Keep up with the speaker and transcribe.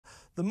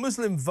the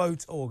Muslim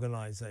Vote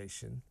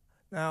Organisation.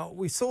 Now,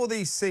 we saw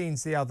these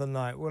scenes the other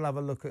night. We'll have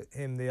a look at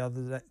him the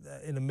other day,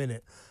 in a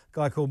minute. A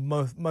guy called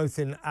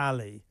Mothin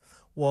Ali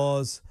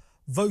was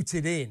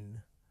voted in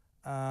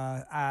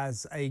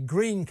as a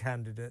Green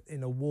candidate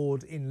in a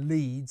ward in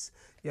Leeds,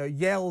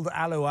 yelled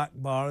Allahu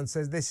Akbar and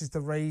says this is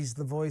to raise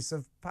the voice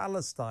of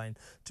Palestine,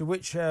 to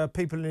which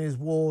people in his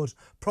ward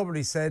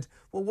probably said,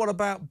 well, what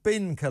about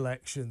bin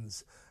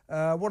collections?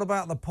 What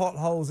about the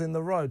potholes in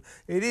the road?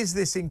 It is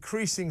this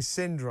increasing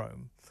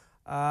syndrome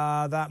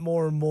that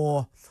more and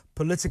more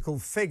political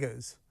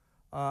figures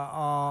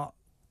are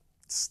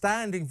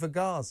standing for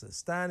Gaza,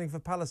 standing for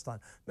Palestine.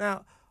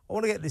 Now, I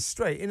want to get this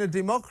straight. In a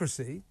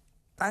democracy,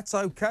 that's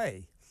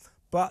okay,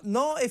 but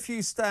not if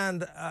you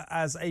stand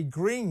as a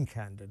Green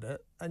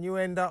candidate and you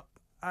end up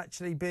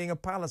actually being a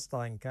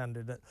Palestine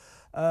candidate.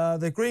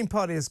 The Green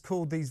Party has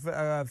called these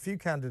few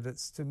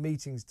candidates to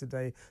meetings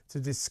today to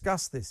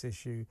discuss this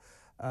issue.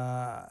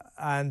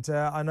 And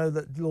I know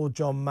that Lord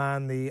John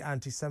Mann, the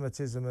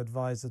anti-Semitism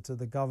advisor to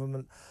the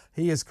government,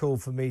 he has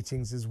called for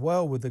meetings as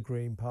well with the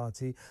Green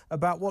Party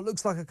about what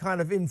looks like a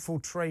kind of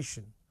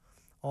infiltration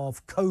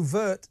of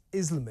covert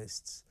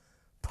Islamists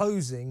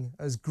posing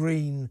as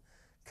Green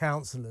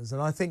councillors.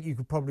 And I think you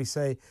could probably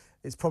say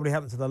it's probably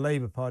happened to the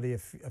Labour Party a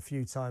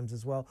few times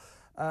as well.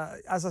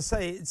 As I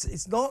say,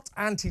 it's not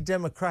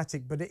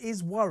anti-democratic, but it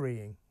is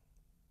worrying.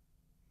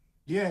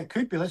 Yeah, it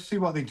could be. Let's see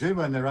what they do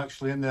when they're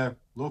actually in their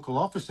local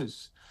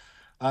offices.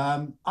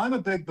 I'm a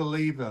big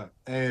believer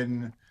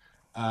in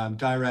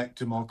direct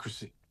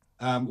democracy,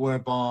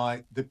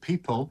 whereby the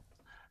people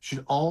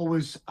should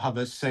always have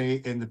a say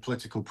in the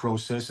political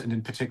process and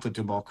in particular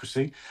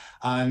democracy,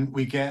 and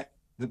we get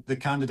the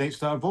candidates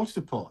that are voted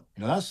upon.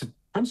 That's the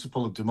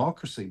principle of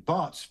democracy.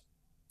 But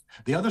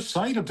the other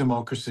side of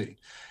democracy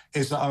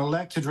is that our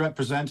elected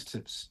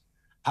representatives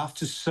have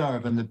to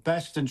serve in the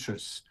best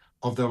interests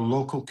of their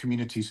local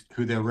communities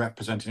who they're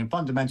representing, and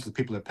fundamentally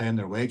people are paying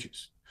their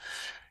wages.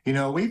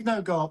 We've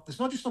now got, it's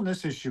not just on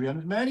this issue,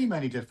 on many,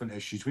 many different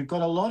issues. We've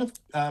got a lot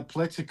of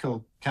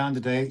political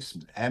candidates,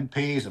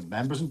 MPs and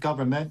members of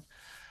government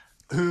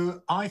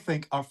who I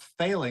think are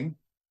failing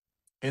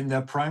in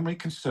their primary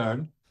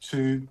concern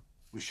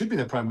which should be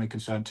their primary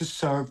concern, to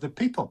serve the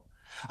people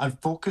and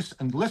focus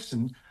and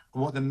listen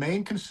on what the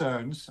main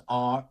concerns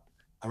are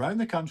around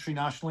the country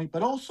nationally,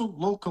 but also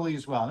locally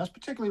as well. And that's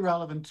particularly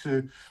relevant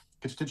to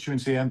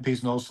constituency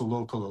MPs and also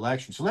local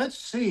elections. So let's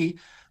see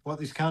what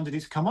these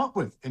candidates come up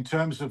with in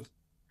terms of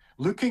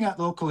looking at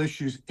local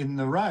issues in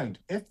the round.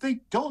 If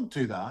they don't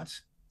do that,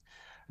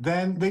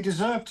 then they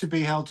deserve to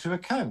be held to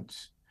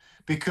account.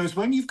 Because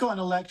when you've got an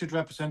elected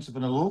representative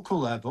on a local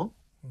level,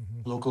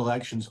 local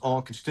elections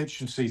or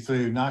constituency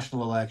through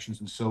national elections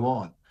and so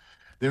on,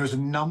 there is a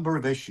number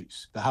of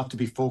issues that have to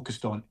be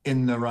focused on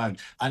in the round.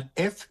 And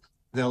if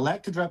the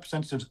elected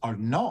representatives are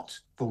not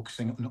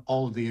focusing on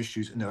all of the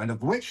issues in there, and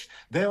of which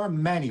there are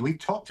many, we've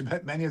talked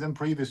about many of them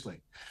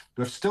previously.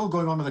 We're still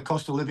going on with the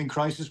cost of living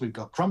crisis. We've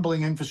got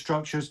crumbling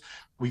infrastructures.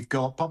 We've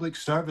got public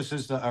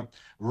services that are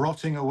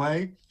rotting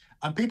away,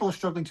 and people are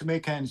struggling to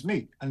make ends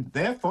meet. And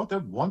therefore, they're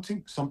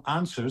wanting some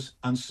answers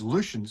and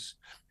solutions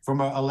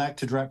from our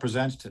elected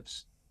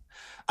representatives.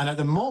 And at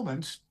the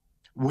moment,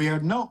 we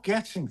are not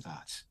getting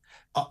that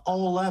at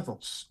all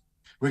levels.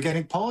 We're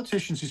getting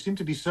politicians who seem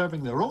to be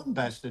serving their own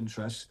best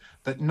interests,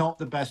 but not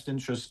the best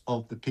interests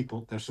of the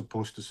people they're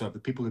supposed to serve, the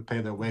people who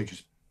pay their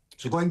wages.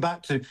 So going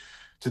back to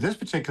this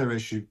particular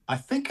issue, I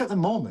think at the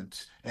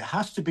moment it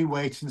has to be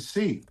wait and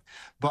see.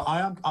 But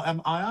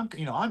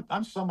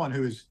I'm someone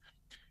who is,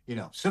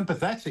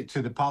 sympathetic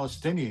to the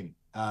Palestinian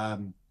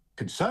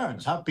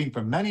concerns, have been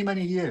for many,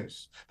 many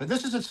years. But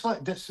this is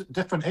a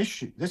different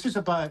issue. This is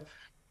about,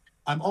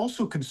 I'm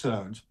also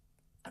concerned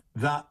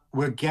that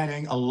we're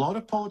getting a lot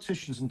of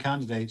politicians and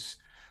candidates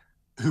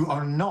who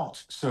are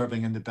not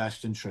serving in the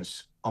best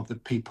interests of the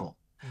people.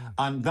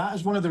 And that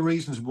is one of the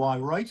reasons why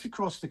right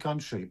across the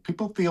country,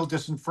 people feel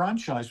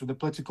disenfranchised with the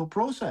political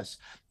process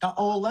at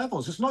all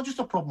levels. It's not just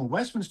a problem in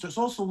Westminster, it's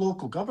also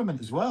local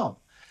government as well.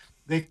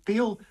 They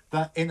feel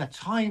that in a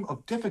time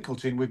of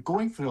difficulty, and we're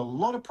going through a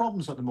lot of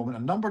problems at the moment,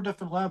 a number of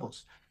different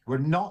levels, we're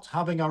not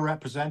having our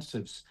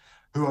representatives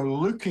who are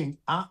looking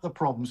at the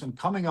problems and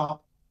coming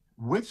up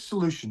with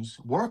solutions,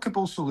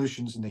 workable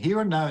solutions in the here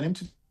and now and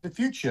into the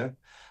future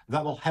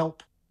that will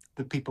help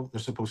the people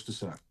they're supposed to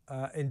serve.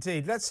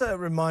 Indeed. Let's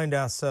remind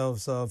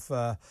ourselves of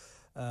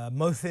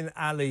Mothin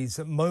Ali's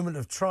moment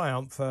of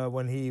triumph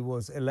when he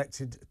was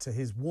elected to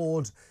his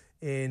ward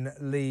in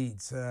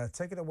Leeds.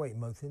 Take it away,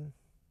 Mothin.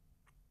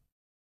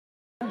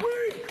 We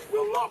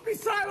will not be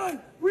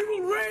silent. We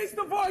will raise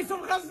the voice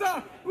of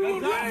Gaza. We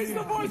will raise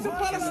the voice of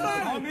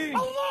Palestine.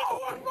 Allahu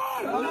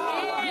Akbar!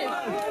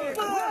 Allahu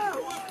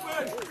Akbar!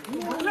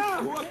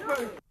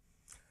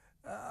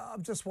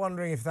 I'm just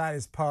wondering if that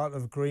is part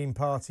of Green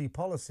Party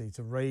policy,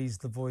 to raise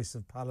the voice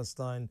of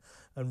Palestine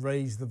and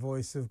raise the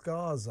voice of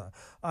Gaza.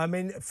 I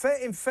mean,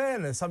 in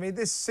fairness, I mean,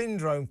 this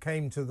syndrome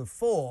came to the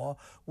fore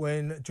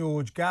when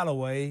George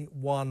Galloway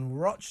won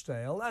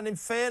Rochdale. And in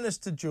fairness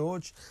to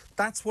George,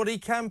 that's what he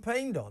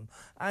campaigned on.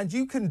 And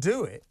you can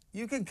do it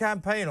You can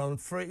campaign on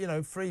free,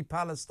 free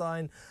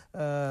Palestine,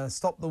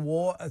 stop the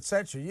war,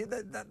 etc.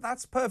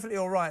 That's perfectly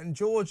all right. And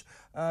George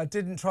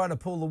didn't try to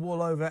pull the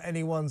wool over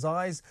anyone's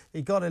eyes.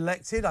 He got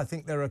elected. I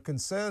think there are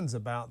concerns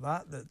about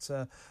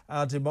that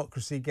our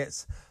democracy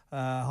gets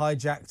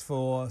hijacked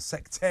for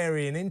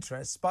sectarian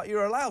interests, but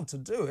you're allowed to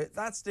do it.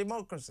 That's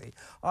democracy.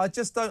 I'm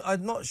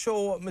not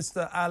sure what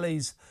Mr.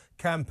 Ali's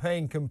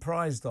campaign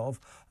comprised of,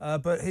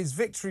 but his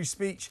victory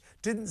speech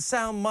didn't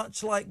sound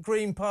much like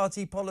Green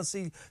Party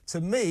policy to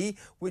me,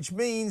 which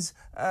means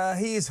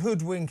he is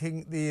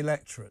hoodwinking the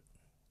electorate.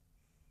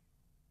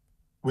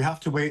 We have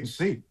to wait and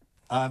see.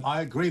 I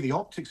agree, the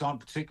optics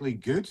aren't particularly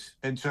good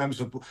in terms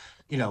of,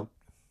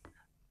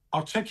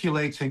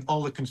 articulating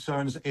all the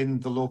concerns in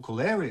the local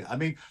area. I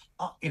mean,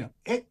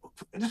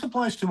 this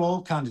applies to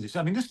all candidates.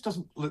 I mean, this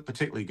doesn't look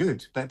particularly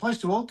good, but it applies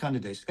to all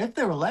candidates. If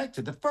they're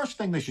elected, the first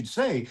thing they should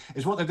say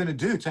is what they're going to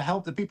do to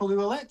help the people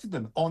who elected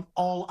them on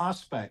all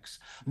aspects,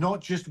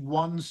 not just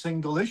one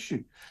single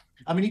issue.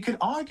 I mean, you could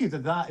argue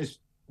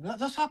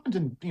that's happened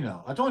in,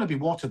 I don't want to be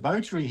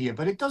whataboutery here,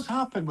 but it does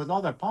happen with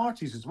other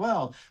parties as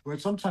well, where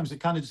sometimes the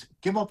candidates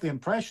give off the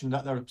impression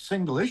that they're a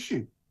single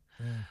issue.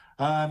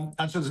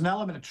 And so there's an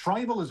element of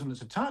tribalism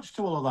that's attached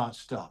to all of that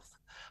stuff.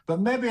 But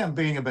maybe I'm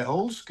being a bit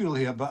old school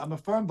here, but I'm a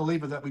firm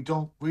believer that we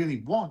don't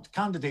really want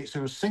candidates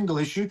who are single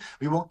issue.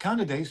 We want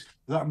candidates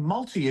that are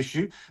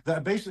multi-issue, that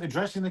are basically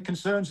addressing the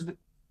concerns of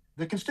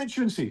the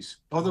constituencies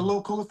or the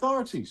local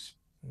authorities.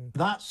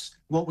 That's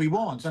what we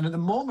want. And at the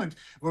moment,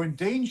 we're in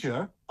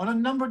danger on a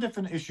number of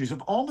different issues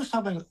of almost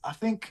having, I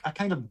think, a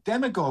kind of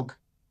demagogue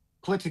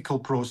political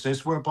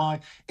process whereby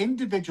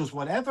individuals,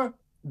 whatever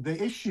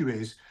the issue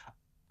is,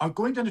 are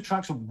going down the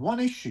tracks of one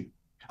issue,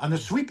 and they're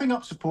sweeping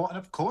up support, and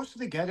of course, if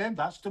they get in,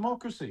 that's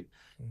democracy.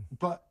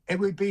 But it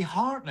would be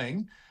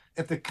heartening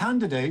if the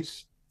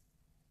candidates,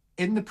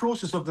 in the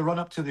process of the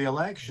run-up to the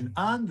election,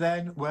 and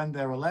then when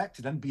they're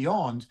elected and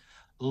beyond,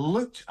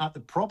 looked at the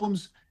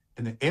problems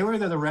in the area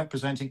that they're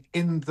representing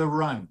in the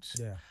round.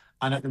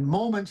 And at the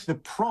moment, the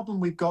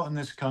problem we've got in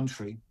this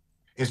country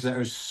is that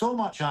there's so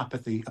much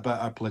apathy about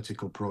our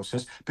political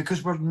process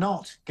because we're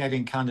not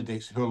getting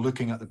candidates who are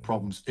looking at the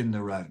problems in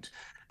the round.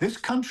 This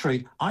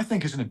country, I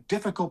think, is in a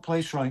difficult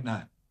place right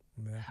now.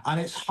 And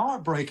it's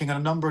heartbreaking on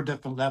a number of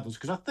different levels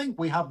because I think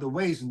we have the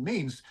ways and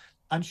means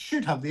and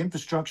should have the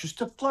infrastructures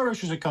to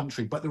flourish as a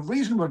country. But the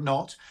reason we're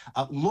not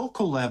at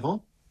local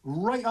level,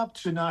 right up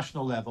to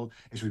national level,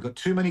 is we've got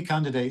too many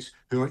candidates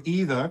who are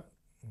either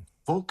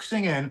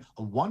focusing in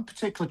on one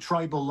particular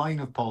tribal line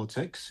of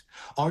politics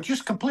or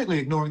just completely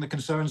ignoring the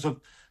concerns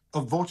of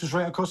voters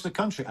right across the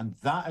country. And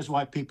that is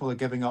why people are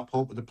giving up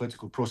hope with the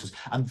political process.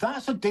 And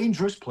that's a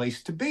dangerous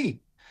place to be.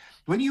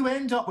 When you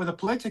end up with a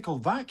political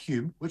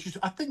vacuum, which is,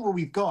 I think, what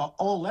we've got at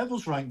all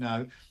levels right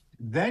now,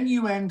 then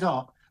you end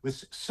up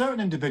with certain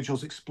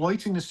individuals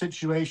exploiting the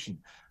situation.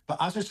 But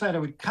as I said, I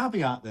would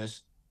caveat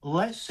this.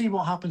 Let's see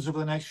what happens over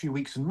the next few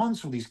weeks and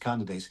months with these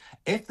candidates.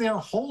 If they are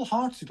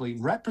wholeheartedly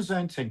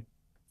representing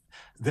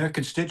their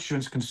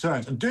constituents'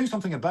 concerns and doing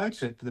something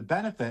about it for the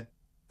benefit,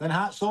 then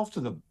hats off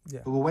to them.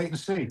 But we'll wait and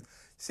see.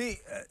 See,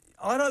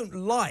 I don't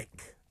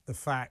like the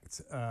fact,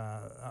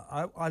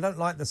 I don't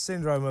like the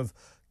syndrome of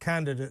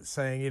candidates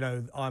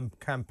saying, I'm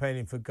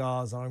campaigning for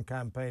Gaza, I'm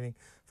campaigning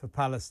for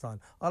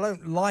Palestine. I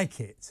don't like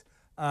it,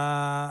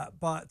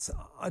 but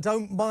I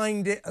don't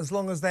mind it as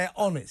long as they're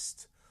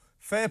honest.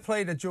 Fair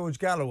play to George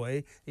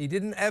Galloway. He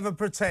didn't ever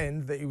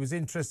pretend that he was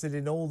interested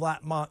in all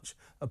that much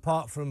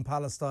apart from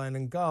Palestine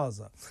and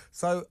Gaza.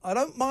 So I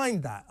don't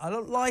mind that. I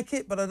don't like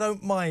it, but I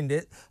don't mind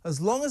it as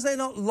long as they're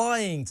not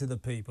lying to the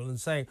people and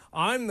saying,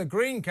 I'm the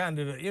Green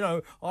candidate,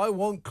 I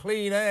want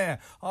clean air,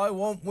 I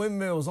want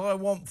windmills, I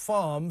want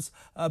farms,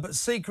 but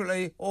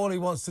secretly all he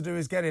wants to do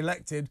is get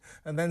elected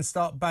and then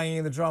start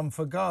banging the drum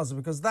for Gaza,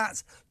 because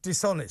that's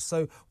dishonest.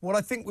 So what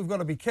I think we've got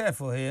to be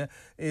careful here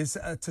is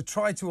to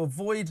try to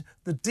avoid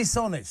the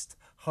dishonest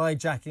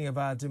hijacking of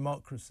our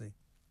democracy.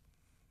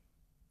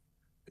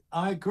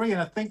 I agree, and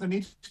I think there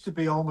needs to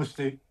be almost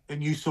a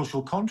new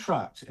social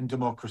contract in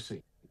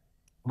democracy,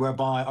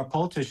 whereby our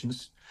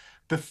politicians,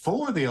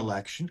 before the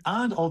election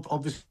and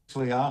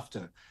obviously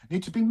after,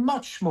 need to be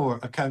much more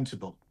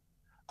accountable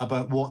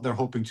about what they're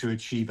hoping to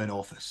achieve in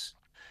office.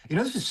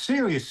 This is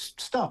serious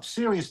stuff,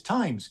 serious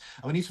times,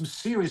 and we need some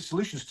serious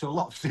solutions to a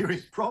lot of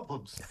serious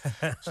problems.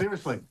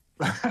 Seriously.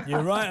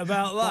 You're right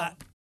about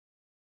that.